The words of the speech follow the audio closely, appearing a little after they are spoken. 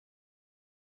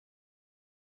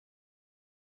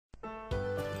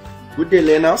Good day,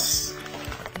 learners.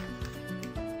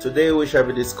 Today we shall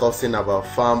be discussing about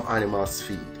farm animals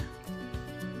feed.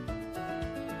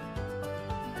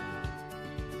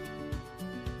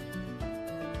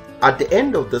 At the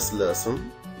end of this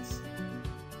lesson,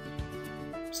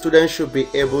 students should be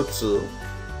able to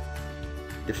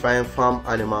define farm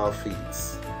animal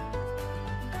feeds,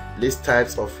 list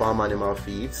types of farm animal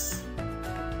feeds,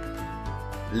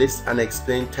 list and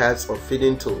explain types of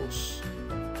feeding tools,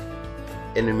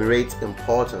 enumerate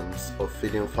importance of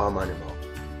feeding farm animals.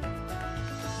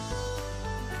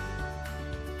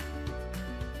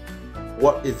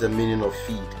 What is the meaning of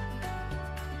feed?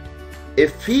 A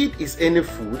feed is any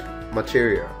food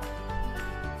material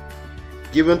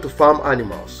given to farm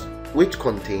animals which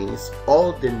contains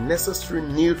all the necessary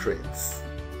nutrients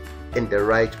in the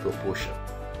right proportion.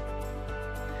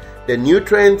 The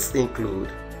nutrients include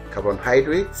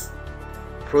carbohydrates,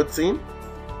 protein,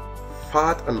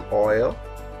 fat and oil,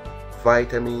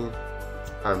 vitamins,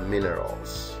 and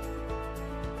minerals.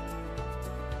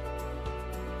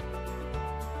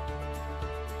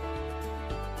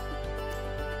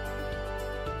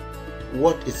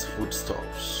 What is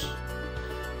foodstuffs?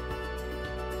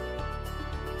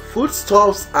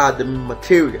 Foodstuffs are the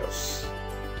materials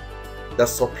that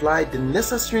supply the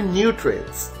necessary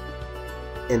nutrients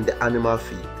in the animal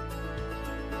feed.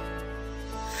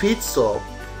 Feedstuffs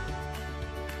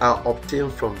are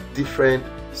obtained from different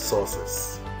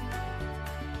sources.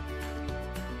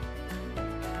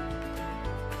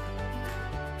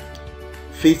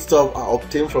 Feedstuffs are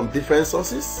obtained from different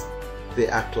sources. They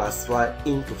are classified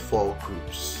into 4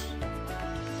 groups.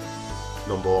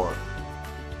 Number 1,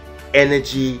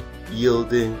 energy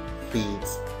yielding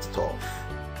feedstuff.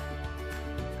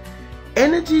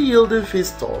 Energy yielding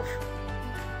feedstuff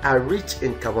are rich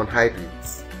in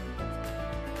carbohydrates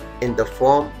in the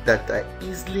form that are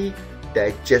easily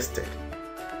digested.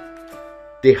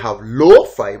 They have low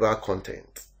fiber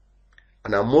content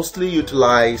and are mostly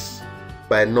utilized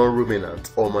by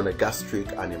non-ruminant or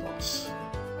monogastric animals.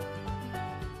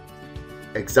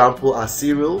 Examples are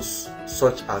cereals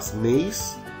such as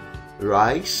maize,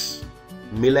 rice,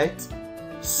 millet,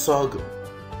 sorghum,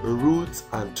 roots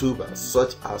and tubers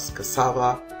such as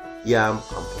cassava, yam,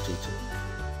 and potato.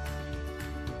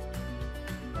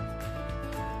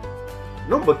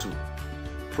 Number 2,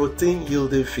 protein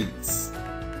yielding feeds.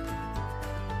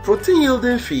 Protein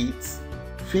yielding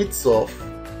feedstuff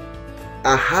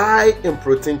are high in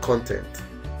protein content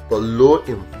but low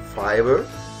in fiber,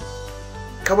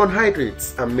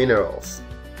 carbohydrates, and minerals.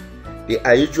 They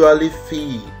are usually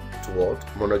feed toward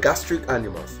monogastric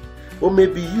animals but may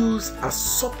be used as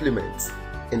supplements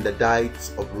in the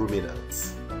diets of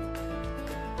ruminants.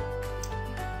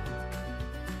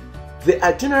 They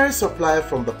are generally supplied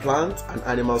from the plant and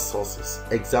animal sources.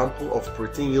 Examples of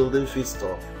protein yielding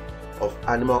feedstuff of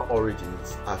animal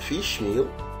origins are fish meal,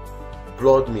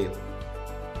 blood meal,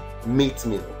 meat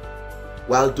meal,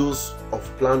 while those of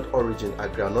plant origin are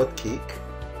groundnut cake,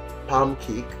 palm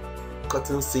cake,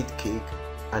 cottonseed cake,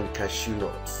 and cashew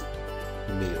nuts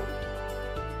meal.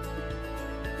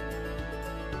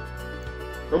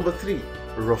 Number 3,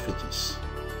 roughages.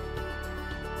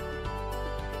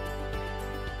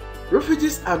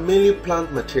 Roughages are mainly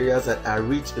plant materials that are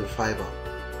rich in fiber.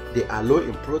 They are low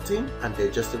in protein and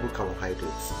digestible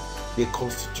carbohydrates. They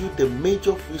constitute the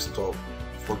major foodstuff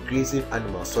for grazing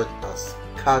animals such as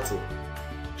cattle,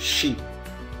 sheep,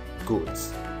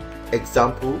 goats.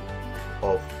 Example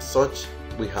of such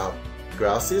we have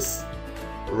grasses,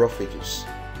 roughages,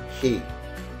 hay,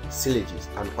 silages,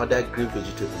 and other green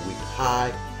vegetables with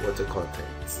high water content.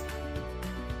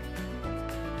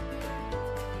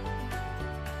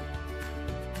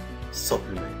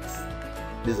 Supplements.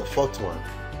 This is the 4th one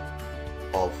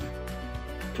of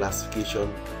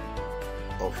classification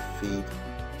of feed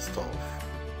stuff.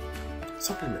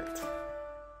 Supplement.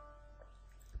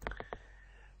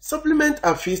 Supplement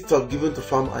are feedstuff given to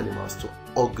farm animals to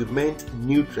augment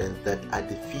nutrients that are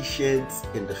deficient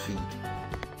in the feed.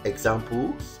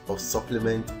 Examples of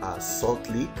supplement are salt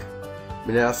lick,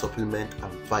 mineral supplement,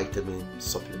 and vitamin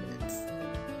supplements.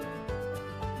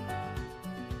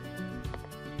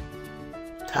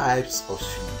 Types of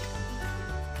feed.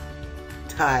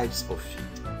 Types of feed.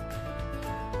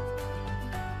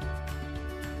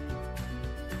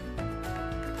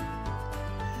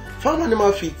 Farm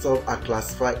animal feedstuff are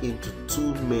classified into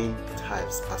 2 main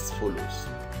types as follows.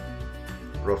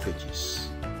 Roughages.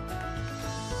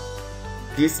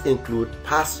 These include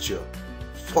pasture,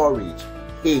 forage,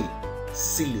 hay,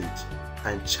 silage,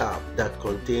 and chaff that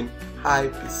contain high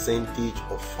percentage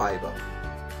of fiber.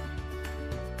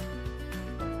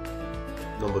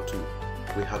 Number 2,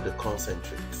 we have the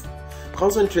concentrate.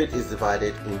 Concentrate is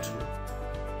divided into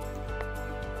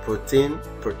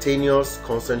proteinous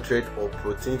concentrate or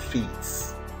protein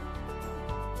feeds.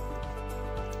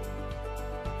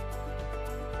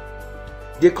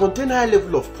 They contain high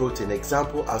level of protein.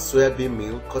 Example are soybean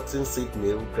meal, cottonseed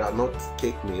meal, groundnut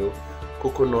cake meal,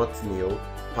 coconut meal,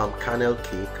 palm kernel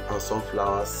cake, and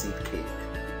sunflower seed cake.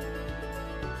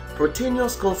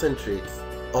 Proteinous concentrates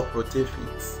or protein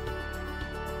feeds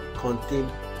contain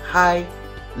high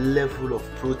level of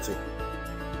protein.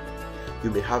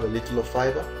 You may have a little of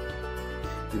fiber,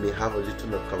 you may have a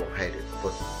little of carbohydrate,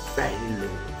 but very low,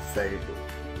 very low.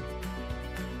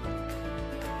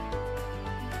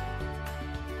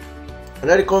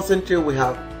 Another concentrate we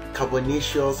have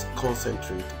carbonaceous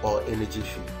concentrate or energy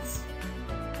feeds.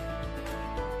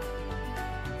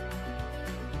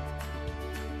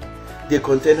 They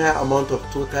contain high amount of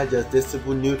total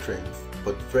digestible nutrients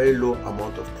but very low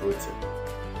amount of protein.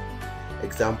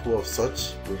 Example of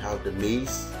such we have the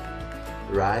maize,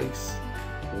 rice,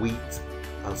 wheat,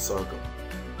 and sorghum.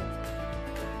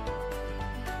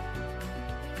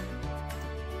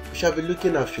 We shall be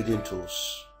looking at feeding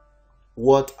tools.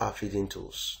 What are feeding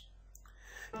tools?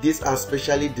 These are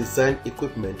specially designed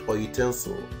equipment or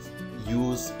utensils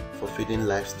used for feeding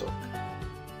livestock.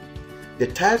 The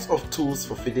types of tools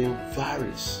for feeding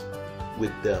varies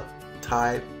with the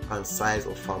type and size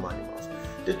of farm animals.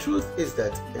 The truth is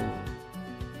that in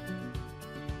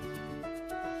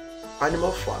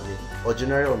animal farming or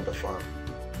generally on the farm,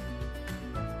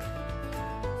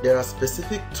 there are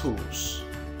specific tools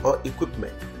or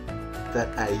equipment that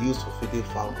are used for feeding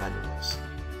farm animals.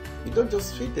 You don't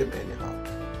just feed them anyhow.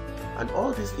 And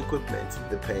all these equipment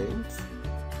depends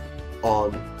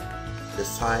on the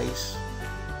size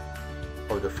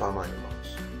of the farm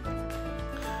animals.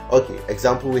 Okay,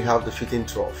 example we have the feeding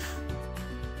trough.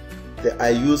 They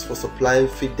are used for supplying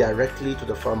feed directly to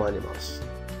the farm animals.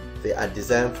 They are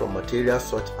designed from materials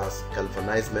such as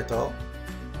galvanized metal,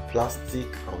 plastic,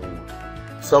 and wood.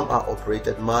 Some are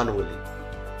operated manually,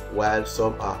 while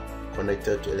some are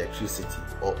connected to electricity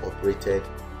or operated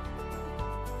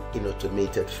in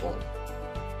automated form.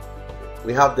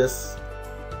 We have this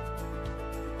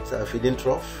feeding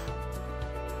trough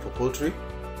for poultry,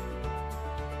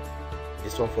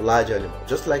 this one for large animals.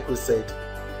 Just like we said,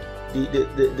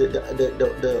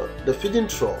 the feeding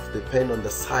trough depends on the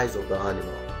size of the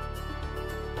animal.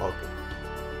 Okay.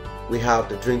 We have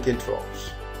the drinking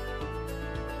troughs.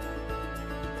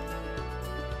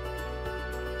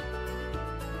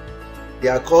 They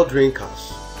are called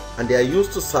drinkers and they are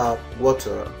used to serve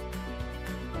water,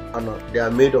 and they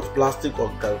are made of plastic or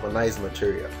galvanized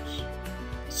materials.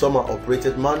 Some are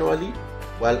operated manually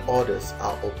while others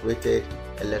are operated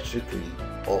electrically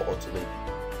or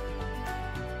automatically.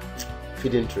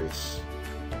 Feeding trays.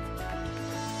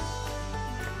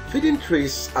 Feeding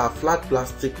trays are flat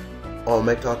plastic or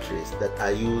metal trays that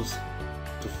are used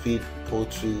to feed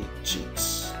poultry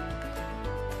chicks.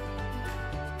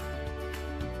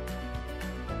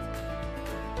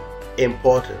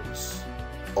 Importance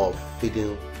of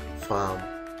feeding farm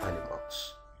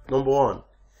animals. Number one,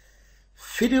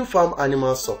 feeding farm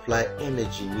animals supply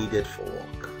energy needed for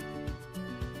work.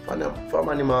 Farm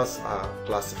animals are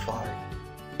classified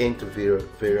into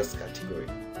various categories.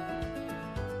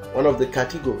 One of the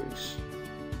categories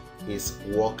is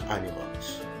work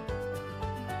animals.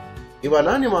 If an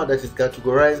animal that is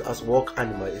categorized as work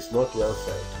animal is not well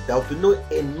fed, there will be no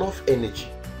enough energy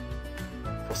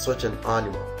for such an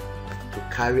animal to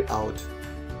carry out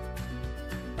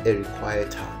a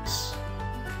required task.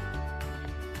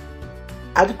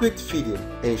 Adequate feeding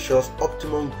ensures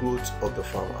optimum growth of the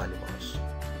farm animals.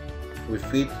 We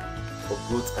feed for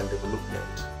growth and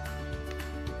development.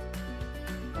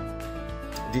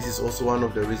 This is also one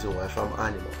of the reasons why farm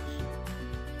animals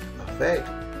are fed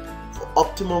for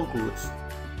optimum growth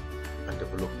and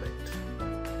development.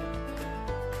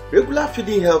 Regular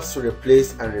feeding helps to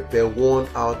replace and repair worn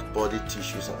out body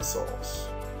tissues and cells.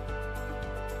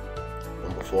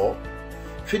 Number 4,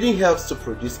 feeding helps to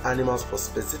produce animals for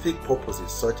specific purposes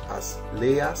such as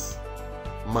layers,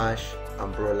 mash,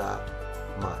 and broiler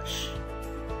mash.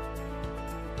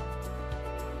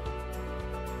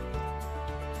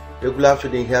 Regular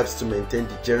feeding helps to maintain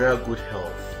the general good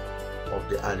health of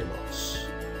the animals.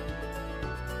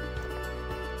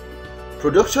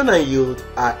 Production and yield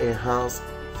are enhanced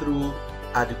through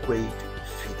adequate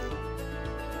feeding.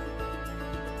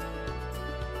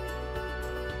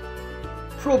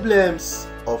 Problems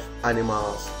of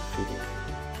animals feeding.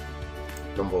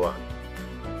 Number 1,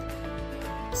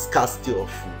 scarcity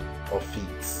of food or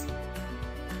feeds.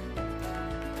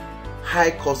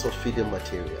 High cost of feeding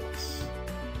materials.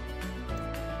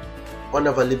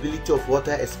 unavailability of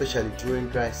water, especially during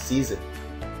dry season,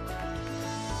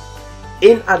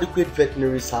 inadequate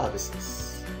veterinary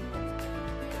services,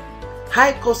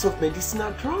 high cost of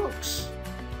medicinal drugs,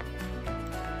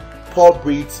 poor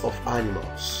breeds of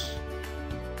animals.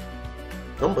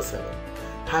 Number 7,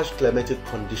 harsh climatic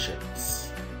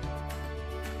conditions,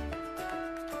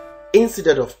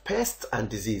 incidence of pests and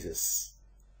diseases,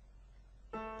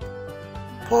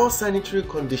 poor sanitary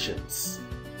conditions,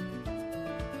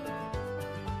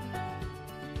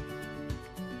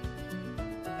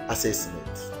 assessment.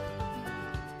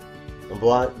 Number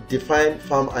 1, define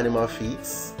farm animal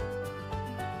feeds.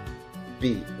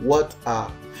 B, what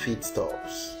are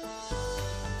feedstuffs?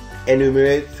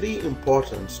 Enumerate 3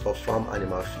 importance of farm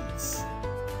animal feeds.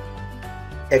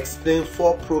 Explain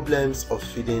 4 problems of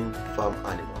feeding farm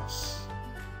animals.